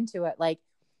read into it. Like,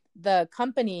 the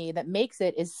company that makes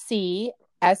it is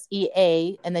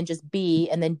CSEA and then just B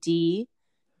and then DEE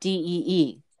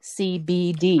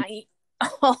CBD.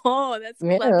 Oh, that's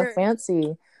clever.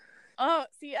 Fancy. Oh,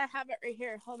 see, I have it right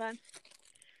here. Hold on.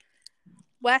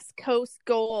 West Coast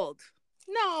Gold.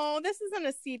 No, this isn't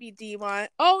a CBD one.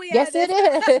 Oh, yeah. Yes, it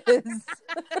is.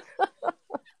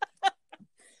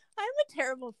 I'm a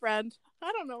terrible friend.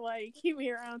 I don't know why you keep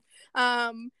me around.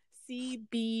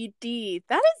 CBD.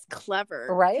 That is clever.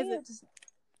 Right?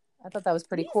 I thought that was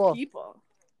pretty cool. People.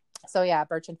 So, yeah,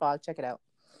 Birch and Fog. Check it out.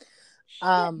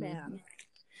 Shit, man.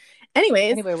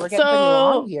 Anyways, Anyway, we're getting pretty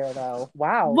long so here, though.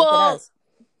 Wow, look at we'll us.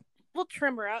 we'll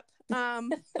trim her up.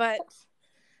 But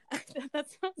that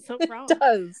sounds so wrong. It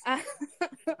does.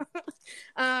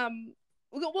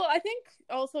 Well, I think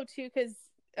also too, because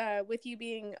with you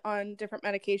being on different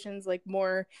medications, like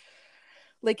more,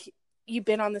 like you've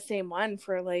been on the same one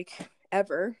for like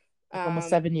ever, Almost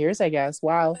 7 years, I guess.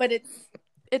 Wow. but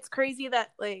it's crazy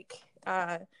that like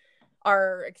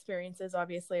our experiences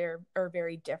obviously are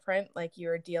very different. Like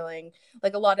you're dealing,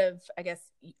 like a lot of, I guess,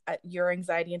 your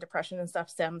anxiety and depression and stuff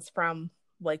stems from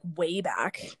like way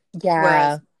back, Yeah.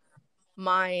 whereas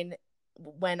mine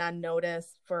went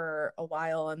unnoticed for a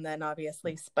while and then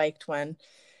obviously spiked when,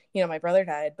 you know, my brother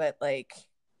died. But like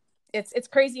it's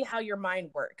crazy how your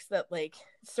mind works, that like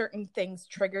certain things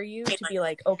trigger you to be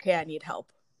like, okay, I need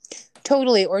help.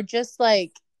 Totally. Or just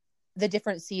like the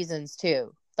different seasons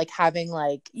too, like having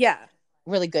like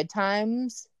really good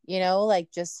times, you know,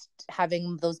 like just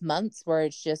having those months where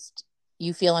it's just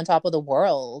you feel on top of the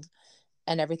world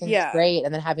and everything's great,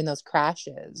 and then having those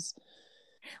crashes.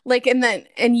 Like,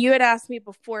 and you had asked me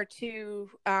before too,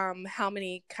 how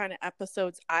many kind of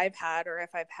episodes I've had, or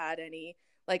if I've had any.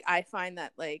 Like, I find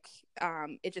that like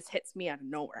it just hits me out of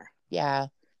nowhere. Yeah.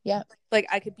 Like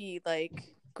I could be like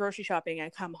grocery shopping, I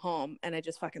come home and I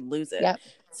just fucking lose it. Yep.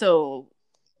 So,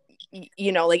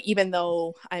 you know, like even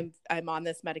though I'm on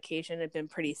this medication, it's been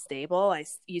pretty stable,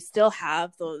 you still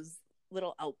have those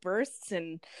little outbursts.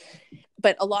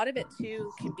 But a lot of it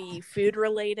too can be food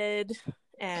related,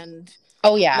 and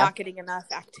not getting enough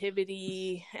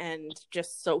activity and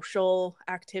just social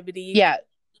activity. Yeah.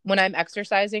 When I'm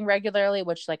exercising regularly,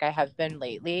 which like I have been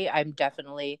lately, I'm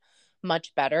definitely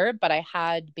much better. But I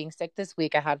had, being sick this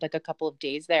week, I had like a couple of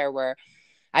days there where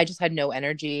I just had no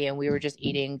energy and we were just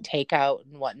eating takeout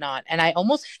and whatnot. And I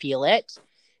almost feel it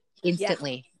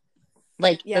instantly.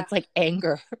 Like, it's like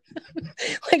anger.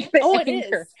 Like the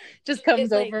anger just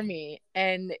comes over me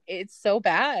and it's so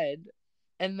bad.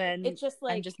 And then it just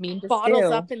like I'm just mean to bottles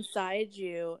Stu. up inside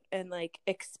you and like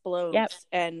explodes. Yep.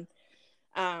 And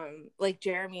like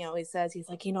Jeremy always says, he's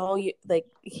like, you know, like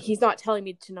he's not telling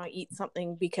me to not eat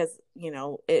something because, you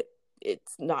know,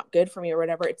 it's not good for me or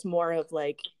whatever. It's more of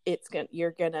like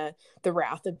the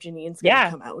wrath of Janine's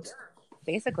gonna come out.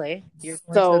 Basically, you're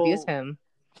going to abuse him.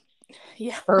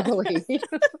 Yeah. Verbally.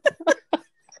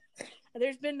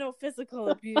 There's been no physical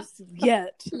abuse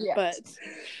yet. But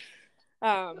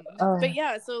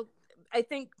yeah, so I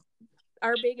think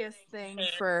our biggest thing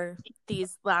for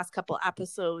these last couple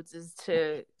episodes is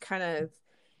to kind of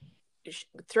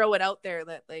throw it out there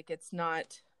that like it's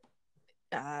not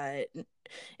shameful.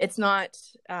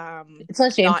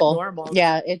 Not normal.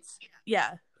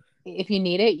 If you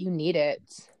need it, you need it.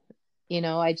 You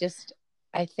know, I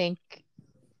think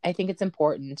it's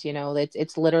important, you know,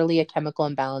 it's literally a chemical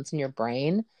imbalance in your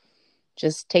brain.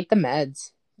 Just take the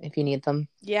meds if you need them.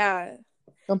 Yeah.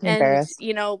 Don't be embarrassed.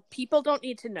 You know, people don't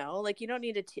need to know. Like, you don't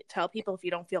need to tell people if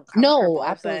you don't feel comfortable. No,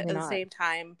 absolutely but at not. the same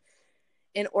time,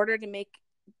 in order to make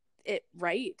it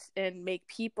right and make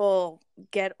people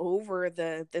get over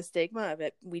the stigma of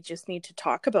it, we just need to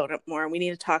talk about it more. We need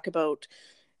to talk about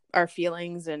our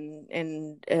feelings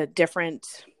and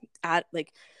different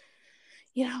like,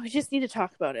 you know, we just need to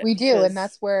talk about it. We do. And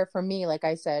that's where, for me, like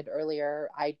I said earlier,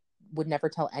 I would never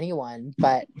tell anyone,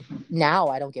 but now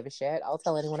I don't give a shit. I'll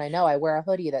tell anyone I know. I wear a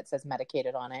hoodie that says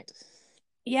medicated on it.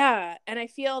 Yeah. And I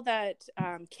feel that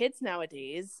kids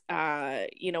nowadays,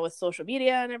 you know, with social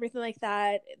media and everything like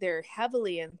that, they're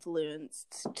heavily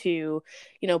influenced to,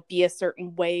 you know, be a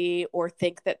certain way or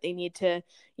think that they need to,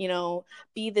 you know,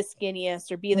 be the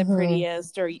skinniest or be the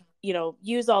prettiest or, you know,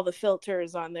 use all the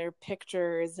filters on their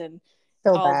pictures and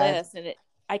all this. And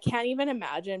I can't even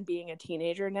imagine being a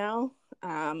teenager now,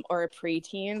 or a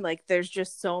preteen. Like there's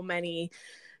just so many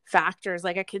factors.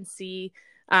 Like I can see,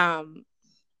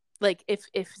 like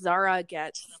if Zara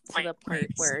gets to the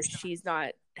point where she's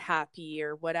not happy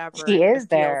or whatever, she is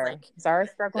there. Like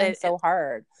Zara's struggling so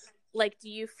hard. Like, do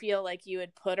you feel like you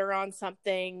would put her on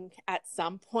something at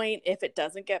some point if it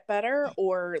doesn't get better,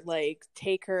 or like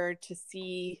take her to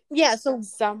see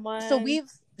someone? So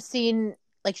we've seen,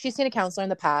 like, she's seen a counselor in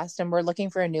the past and we're looking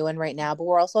for a new one right now, but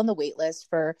we're also on the wait list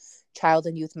for child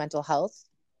and youth mental health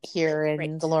here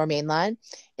in the Lower Mainland.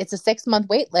 It's a 6-month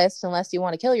wait list unless you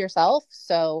want to kill yourself.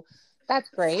 So that's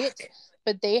great.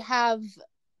 But they have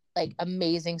like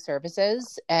amazing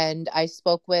services. And I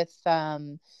spoke with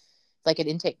like an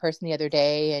intake person the other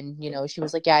day, and, you know, she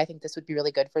was like, yeah, I think this would be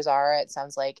really good for Zara. It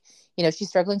sounds like, you know, she's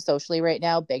struggling socially right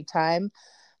now, big time.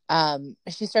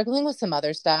 She's struggling with some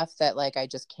other stuff that like I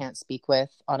just can't speak with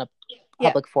on a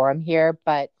public forum here,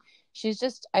 but she's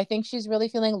just, I think she's really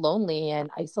feeling lonely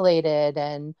and isolated,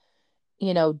 and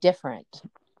different.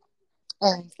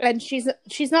 And she's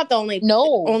not the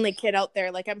No. only kid out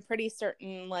there. Like, I'm pretty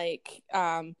certain, like,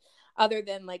 other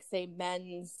than, like, say,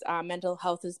 men's mental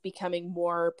health is becoming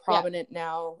more prominent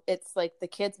now, it's like the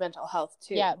kids' mental health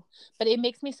too. Yeah, but it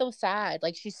makes me so sad.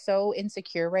 Like, she's so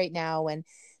insecure right now. And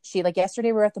she, like, yesterday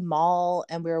we were at the mall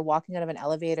and we were walking out of an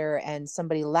elevator and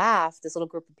somebody laughed. This little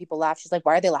group of people laughed. She's like,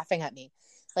 why are they laughing at me?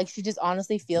 Like, she just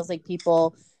honestly feels like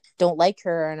people don't like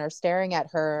her and are staring at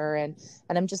her. And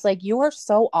I'm just like, you are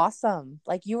so awesome.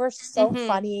 Like, you are so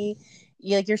funny.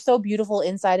 You're so beautiful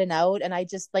inside and out. And I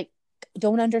just, like,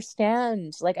 don't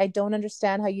understand. Like, I don't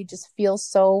understand how you just feel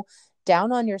so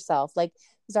down on yourself. Like,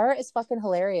 Zara is fucking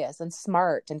hilarious and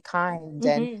smart and kind.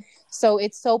 And so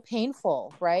it's so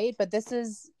painful, right? But this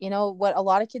is, what a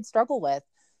lot of kids struggle with.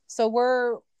 So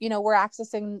we're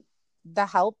accessing the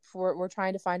help. We're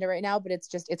trying to find it right now, but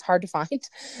it's hard to find.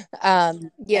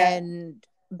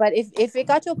 But if it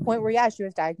got to a point where, she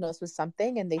was diagnosed with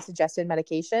something and they suggested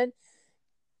medication,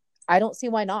 I don't see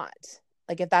why not.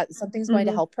 Like, if that something's going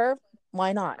to help her,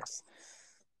 why not?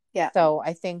 Yeah. So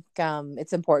I think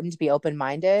it's important to be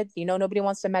open-minded. Nobody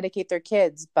wants to medicate their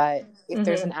kids, but if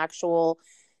there's an actual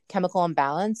chemical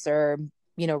imbalance or,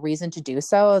 reason to do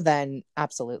so, then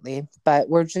absolutely. But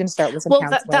we're just going to start with some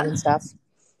counseling and stuff.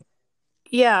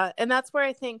 Yeah. And that's where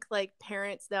I think, like,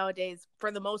 parents nowadays,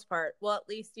 for the most part, well, at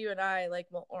least you and I, like,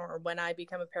 or when I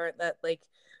become a parent, that, like,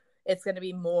 it's going to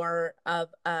be more of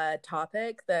a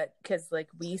topic that, because, like,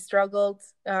 we struggled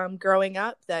growing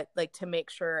up, that, like, to make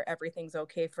sure everything's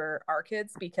okay for our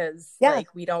kids, because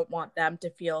like, we don't want them to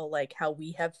feel like how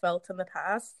we have felt in the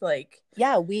past. Like,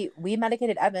 we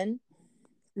medicated Evan.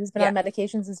 He's been on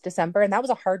medication since December, and that was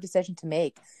a hard decision to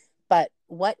make. But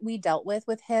what we dealt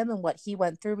with him and what he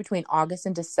went through between August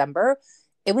and December,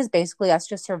 it was basically us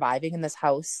just surviving in this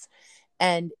house.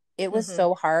 And it was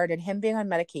so hard. And him being on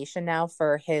medication now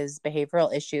for his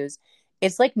behavioral issues,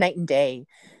 it's like night and day.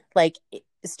 Like,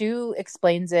 Stu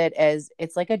explains it as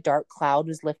it's like a dark cloud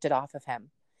was lifted off of him.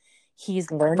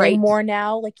 He's learning more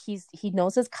now. Like, he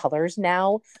knows his colors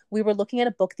now. We were looking at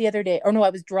a book the other day, or no, I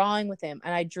was drawing with him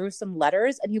and I drew some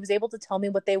letters and he was able to tell me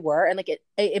what they were. And, like, it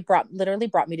literally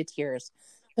brought me to tears,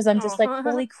 because I'm just like,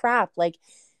 holy crap. Like,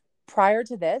 prior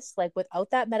to this, like, without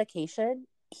that medication,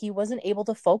 he wasn't able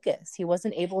to focus. He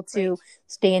wasn't able to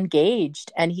stay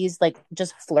engaged, and he's, like,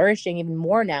 just flourishing even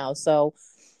more now. So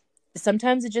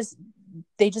sometimes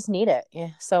they just need it.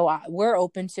 Yeah. So we're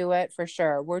open to it for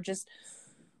sure.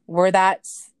 We're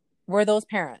those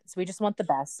parents. We just want the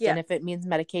best. Yeah. And if it means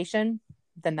medication,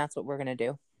 then that's what we're going to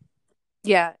do.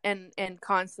 Yeah. And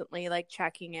constantly, like,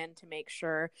 checking in to make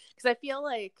sure, because I feel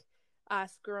like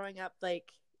us growing up, like,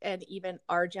 and even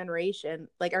our generation,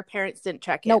 like, our parents didn't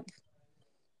check in.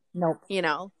 Nope.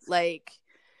 Like,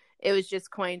 it was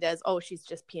just coined as, oh, she's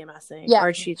just PMSing,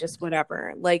 or she's just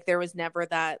whatever. Like, there was never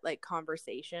that, like,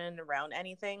 conversation around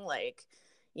anything. Like,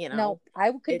 no,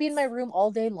 I could be in my room all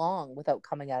day long without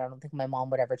coming out. I don't think my mom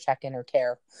would ever check in or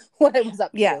care what I was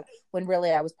up to, when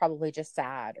really I was probably just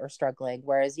sad or struggling.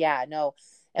 Whereas, no.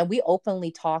 And we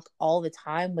openly talk all the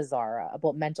time with Zara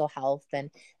about mental health, and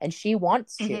she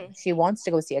wants to. She wants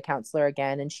to go see a counselor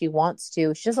again, and she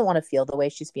doesn't want to feel the way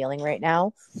she's feeling right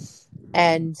now.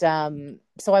 And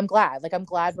so I'm glad. Like, I'm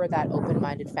glad we're that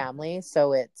open-minded family.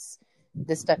 So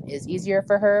this stuff is easier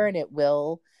for her, and it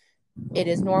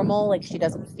is normal. Like, she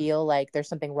doesn't feel like there's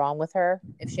something wrong with her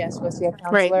if she has to go see a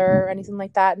counselor or anything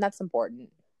like that. And that's important.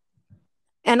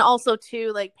 And also,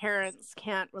 too, like, parents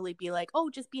can't really be like, oh,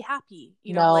 just be happy,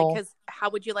 like, because how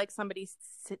would you like somebody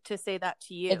to say that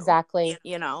to you? Exactly.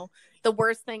 The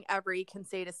worst thing ever you can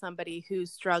say to somebody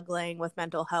who's struggling with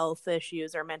mental health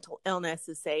issues or mental illness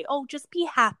is say, oh, just be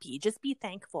happy, just be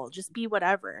thankful, just be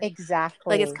whatever.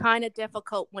 Exactly. Like, it's kind of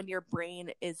difficult when your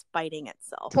brain is fighting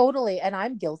itself. Totally. And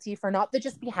I'm guilty for not to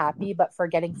just be happy, but for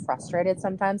getting frustrated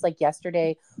sometimes. Like,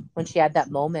 yesterday when she had that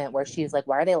moment where she's like,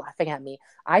 why are they laughing at me?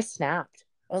 I snapped.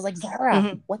 I was like,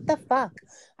 Zara, what the fuck?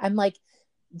 I'm like,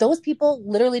 those people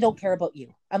literally don't care about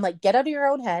you. I'm like, get out of your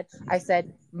own head. I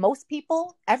said, most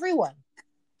people, everyone,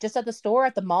 just at the store,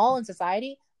 at the mall, in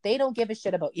society, they don't give a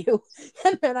shit about you.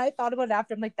 And then I thought about it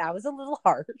after. I'm like, that was a little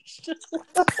harsh.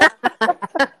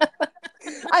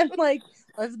 I'm like,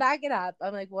 let's back it up.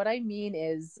 I'm like, what I mean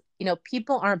is,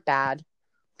 people aren't bad.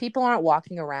 People aren't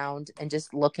walking around and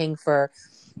just looking for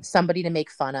somebody to make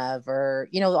fun of, or,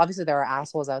 obviously there are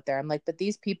assholes out there. I'm like, but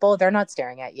these people, they're not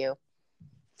staring at you.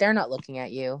 They're not looking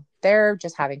at you. They're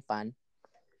just having fun.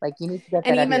 Like, you need to get that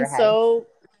out of your head. And even so,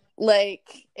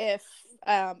 like, if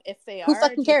they who are,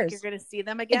 fucking do you cares? think you're going to see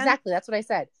them again? Exactly. That's what I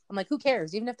said. I'm like, who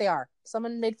cares? Even if they are.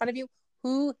 Someone made fun of you.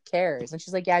 Who cares? And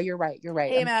she's like, yeah, you're right. You're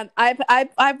right. Hey man,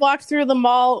 I've walked through the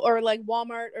mall or like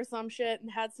Walmart or some shit and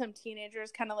had some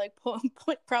teenagers kind of like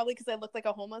probably because I look like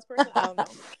a homeless person. I don't know.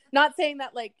 Not saying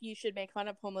that like you should make fun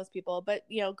of homeless people, but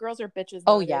you know, girls are bitches nowadays.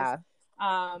 Oh yeah.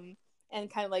 And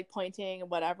kind of like pointing and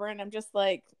whatever, and I'm just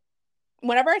like,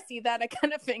 whenever I see that, I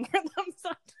kind of finger them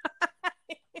sometimes.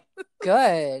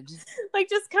 Good. Like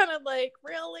just kind of like,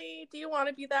 really? Do you want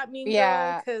to be that mean girl?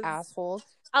 Yeah, 'Cause assholes.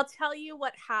 I'll tell you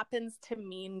what happens to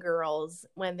mean girls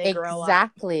when they grow up.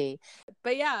 Exactly.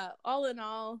 But yeah, all in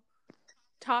all,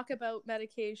 talk about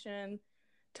medication,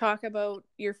 talk about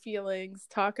your feelings,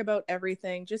 talk about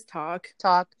everything. Just talk.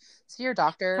 See your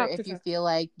doctor if you feel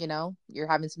like, you know, you're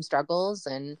having some struggles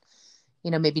and, you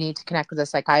know, maybe you need to connect with a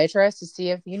psychiatrist to see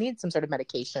if you need some sort of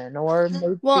medication or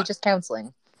maybe just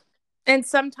counseling. And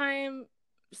sometimes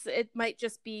it might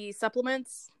just be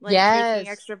supplements, like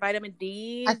taking extra vitamin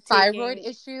D. A thyroid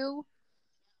issue.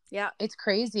 Yeah. It's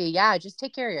crazy. Yeah, just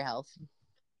take care of your health.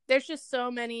 There's just so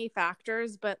many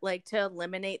factors, but like to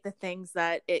eliminate the things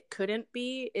that it couldn't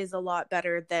be is a lot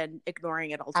better than ignoring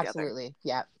it altogether. Absolutely.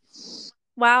 Yeah.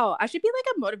 Wow, I should be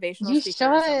like a motivational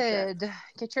speaker. You should.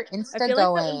 Get your Insta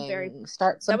going.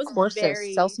 Start some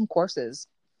courses. Sell some courses.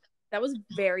 That was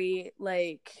very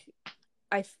like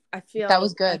I feel that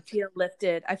was good. I feel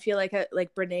lifted. I feel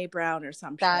like Brene Brown or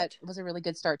something. That was a really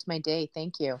good start to my day.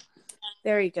 Thank you.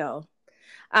 There you go.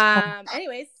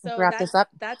 Anyways, so wrap this up.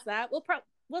 That's that.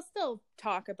 We'll still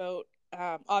talk about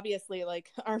obviously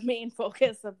like our main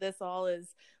focus of this all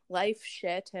is life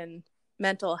shit and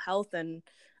mental health and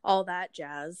all that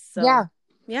jazz. So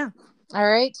yeah. All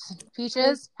right,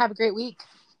 Peaches, have a great week.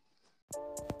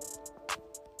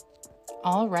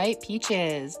 All right,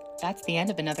 Peaches. That's the end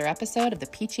of another episode of the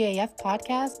Peachy AF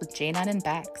podcast with Janan and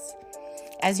Bex.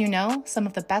 As you know, some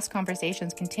of the best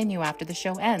conversations continue after the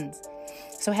show ends.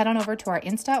 So head on over to our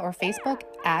Insta or Facebook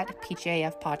at Peachy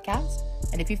AF podcast.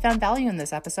 And if you found value in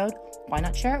this episode, why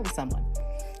not share it with someone?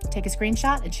 Take a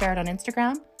screenshot and share it on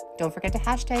Instagram. Don't forget to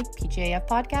hashtag Peachy AF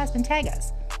podcast and tag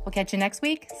us. We'll catch you next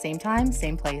week, same time,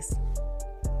 same place.